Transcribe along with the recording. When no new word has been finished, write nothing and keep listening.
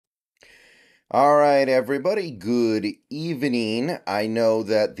All right, everybody, good evening. I know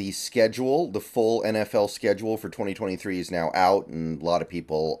that the schedule, the full NFL schedule for 2023 is now out, and a lot of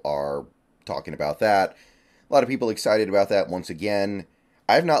people are talking about that. A lot of people excited about that once again.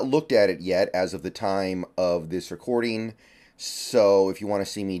 I have not looked at it yet as of the time of this recording, so if you want to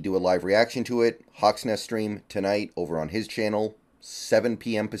see me do a live reaction to it, Hawks Nest stream tonight over on his channel, 7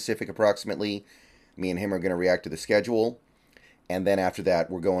 p.m. Pacific approximately. Me and him are going to react to the schedule. And then after that,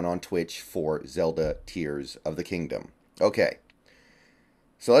 we're going on Twitch for Zelda Tears of the Kingdom. Okay,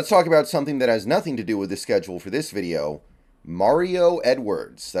 so let's talk about something that has nothing to do with the schedule for this video. Mario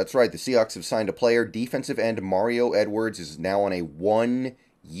Edwards. That's right, the Seahawks have signed a player. Defensive end Mario Edwards is now on a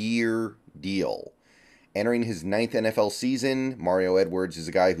 1-year deal. Entering his 9th NFL season, Mario Edwards is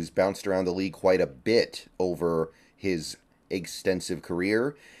a guy who's bounced around the league quite a bit over his extensive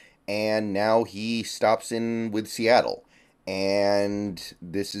career. And now he stops in with Seattle. And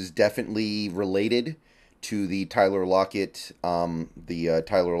this is definitely related to the Tyler Lockett,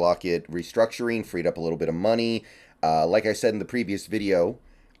 Tyler Lockett restructuring, freed up a little bit of money. Like I said in the previous video,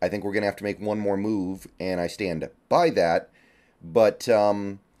 I think we're going to have to make one more move, and I stand by that. But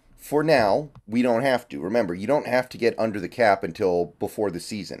for now, we don't have to. Remember, you don't have to get under the cap until before the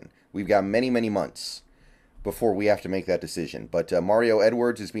season. We've got many, many months before we have to make that decision. But Mario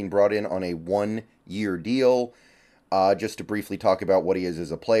Edwards is being brought in on a 1-year deal. Just to briefly talk about what he is as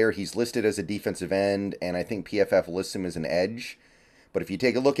a player, he's listed as a defensive end, and I think PFF lists him as an edge. But if you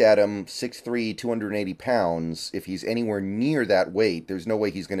take a look at him, 6'3", 280 pounds, if he's anywhere near that weight, there's no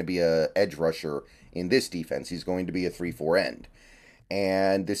way he's going to be an edge rusher in this defense. He's going to be a 3-4 end.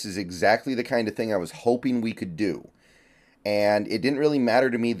 And this is exactly the kind of thing I was hoping we could do. And it didn't really matter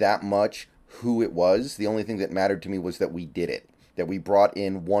to me that much who it was. The only thing that mattered to me was that we did it. That we brought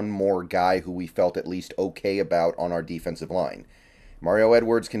in one more guy who we felt at least okay about on our defensive line. Mario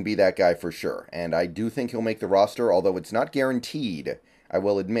Edwards can be that guy for sure, and I do think he'll make the roster, although it's not guaranteed, I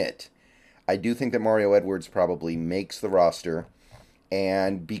will admit. I do think that Mario Edwards probably makes the roster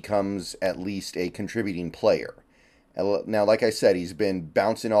and becomes at least a contributing player. Now, like I said, he's been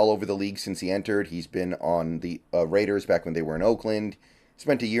bouncing all over the league since he entered. He's been on the Raiders back when they were in Oakland.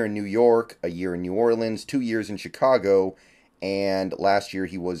 Spent a year in New York, a year in New Orleans, 2 years in Chicago, and last year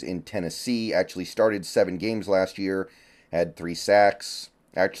he was in Tennessee. Actually started 7 games last year, had 3 sacks.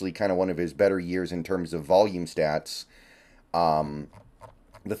 Actually kind of one of his better years in terms of volume stats.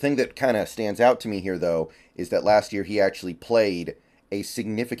 The thing that kind of stands out to me here, though, is that last year he actually played a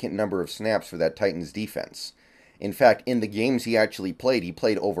significant number of snaps for that Titans defense. In fact, in the games he actually played, he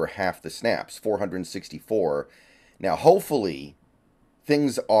played over half the snaps, 464. Now, hopefully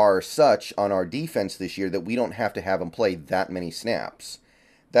things are such on our defense this year that we don't have to have him play that many snaps.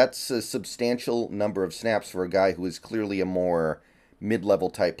 That's a substantial number of snaps for a guy who is clearly a more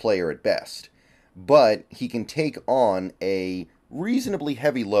mid-level type player at best. But he can take on a reasonably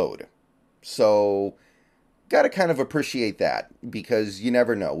heavy load. So, gotta kind of appreciate that, because you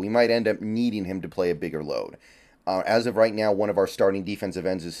never know. We might end up needing him to play a bigger load. As of right now, one of our starting defensive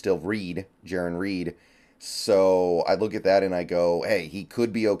ends is still Jaron Reed. So I look at that and I go, hey, he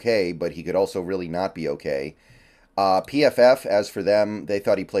could be okay, but he could also really not be okay. PFF, as for them, they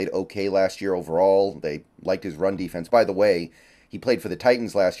thought he played okay last year overall. They liked his run defense. By the way, he played for the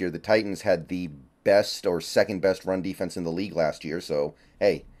Titans last year. The Titans had the best or second best run defense in the league last year. So,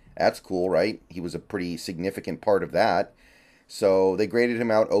 hey, that's cool, right? He was a pretty significant part of that. So they graded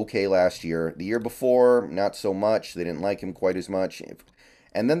him out okay last year. The year before, not so much. They didn't like him quite as much.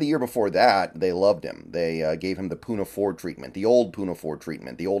 And then the year before that, they loved him. They gave him the Poona Ford treatment, the old Poona Ford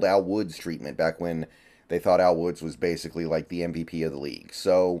treatment, the old Al Woods treatment, back when they thought Al Woods was basically like the MVP of the league.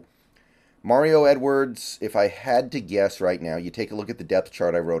 So, Mario Edwards, if I had to guess right now, you take a look at the depth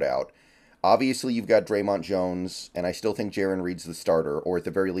chart I wrote out. Obviously, you've got Draymond Jones, and I still think Jaron Reed's the starter, or at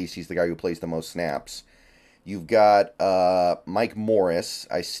the very least, he's the guy who plays the most snaps. You've got Mike Morris.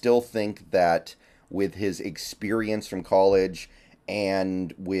 I still think that with his experience from college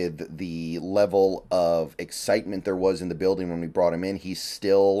and with the level of excitement there was in the building when we brought him in, he's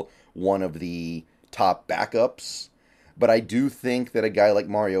still one of the top backups. But I do think that a guy like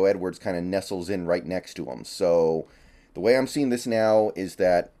Mario Edwards kind of nestles in right next to him. So the way I'm seeing this now is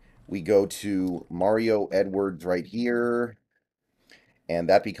that we go to Mario Edwards right here, and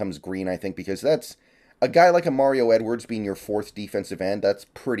that becomes green, I think, because that's a guy like a Mario Edwards being your 4th defensive end. That's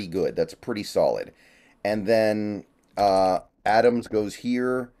pretty good. That's pretty solid. And then Adams goes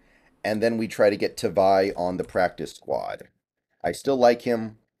here, and then we try to get Tavai on the practice squad. I still like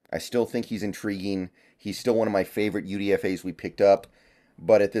him. I still think he's intriguing. He's still one of my favorite UDFAs we picked up,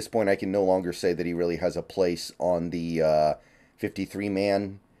 but at this point I can no longer say that he really has a place on the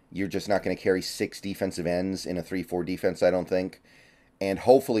 53-man You're just not going to carry 6 defensive ends in a 3-4 defense, I don't think. And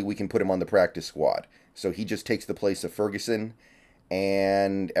hopefully we can put him on the practice squad. So he just takes the place of Ferguson,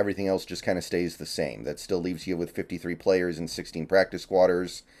 and everything else just kind of stays the same. That still leaves you with 53 players and 16 practice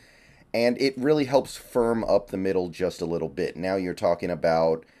squatters. And it really helps firm up the middle just a little bit. Now you're talking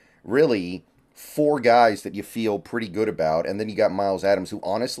about really 4 guys that you feel pretty good about. And then you got Myles Adams, who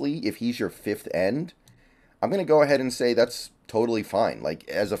honestly, if he's your 5th end, I'm going to go ahead and say that's totally fine. Like,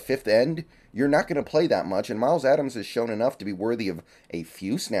 as a 5th end, you're not going to play that much. And Myles Adams has shown enough to be worthy of a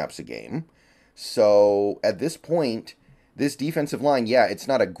few snaps a game. So at this point, this defensive line, yeah, it's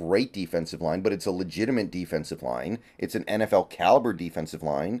not a great defensive line, but it's a legitimate defensive line. It's an NFL caliber defensive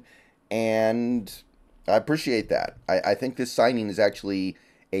line. And I appreciate that. I think this signing is actually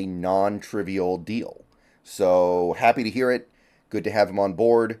a non-trivial deal. So happy to hear it. Good to have him on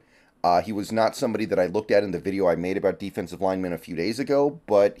board. He was not somebody that I looked at in the video I made about defensive linemen a few days ago,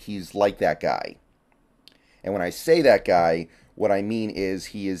 but he's like that guy. And when I say that guy, what I mean is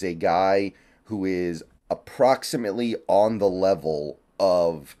he is a guy who is approximately on the level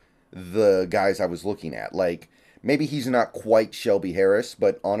of the guys I was looking at. Like, maybe he's not quite Shelby Harris,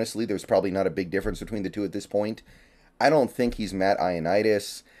 but honestly, there's probably not a big difference between the two at this point. I don't think he's Matt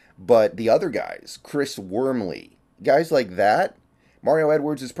Ioannidis, but the other guys, Chris Wormley, guys like that, Mario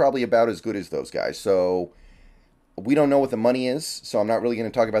Edwards is probably about as good as those guys. So we don't know what the money is, so I'm not really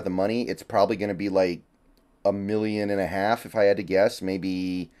going to talk about the money. It's probably going to be like $1.5 million if I had to guess.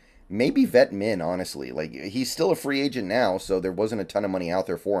 Maybe vet min, honestly. Like, he's still a free agent now, so there wasn't a ton of money out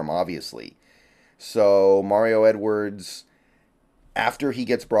there for him, obviously. So Mario Edwards, after he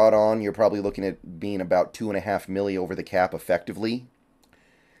gets brought on, you're probably looking at being about $2.5 million over the cap effectively.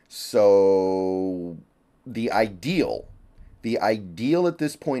 So the ideal at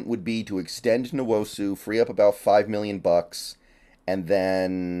this point would be to extend Nwosu, free up about $5 million, and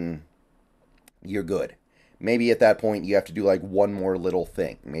then you're good. Maybe at that point you have to do like one more little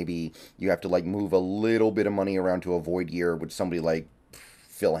thing. Maybe you have to like move a little bit of money around to avoid year with somebody like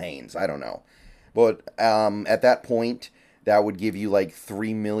Phil Haynes. I don't know. But at that point, that would give you like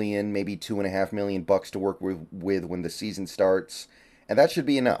 $3 million, maybe $2.5 million to work with when the season starts. And that should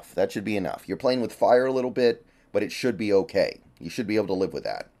be enough. That should be enough. You're playing with fire a little bit, but it should be okay. You should be able to live with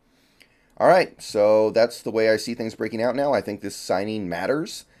that. All right, so that's the way I see things breaking out now. I think this signing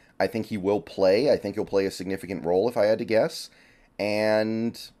matters. I think he will play. I think he'll play a significant role if I had to guess.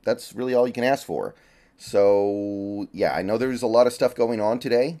 And that's really all you can ask for. So, yeah, I know there's a lot of stuff going on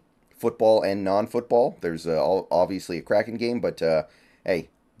today. Football and non-football. There's obviously a Kraken game, but hey,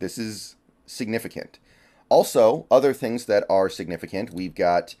 this is significant. Also, other things that are significant, we've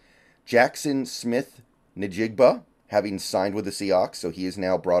got Jackson Smith-Njigba having signed with the Seahawks, so he is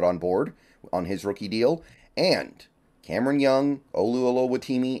now brought on board on his rookie deal, and Cameron Young, Olu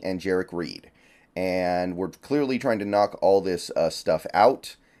Oluwatimi, and Jarek Reed. And we're clearly trying to knock all this stuff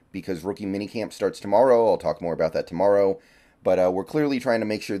out because rookie minicamp starts tomorrow. I'll talk more about that tomorrow. But we're clearly trying to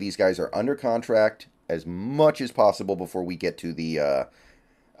make sure these guys are under contract as much as possible before we get to the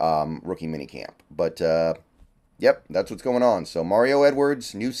rookie minicamp. But, yep, that's what's going on. So Mario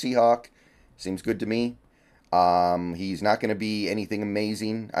Edwards, new Seahawk, seems good to me. He's not going to be anything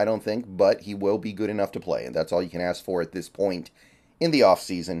amazing, I don't think, but he will be good enough to play. And that's all you can ask for at this point in the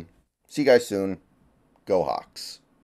offseason. See you guys soon. Go Hawks.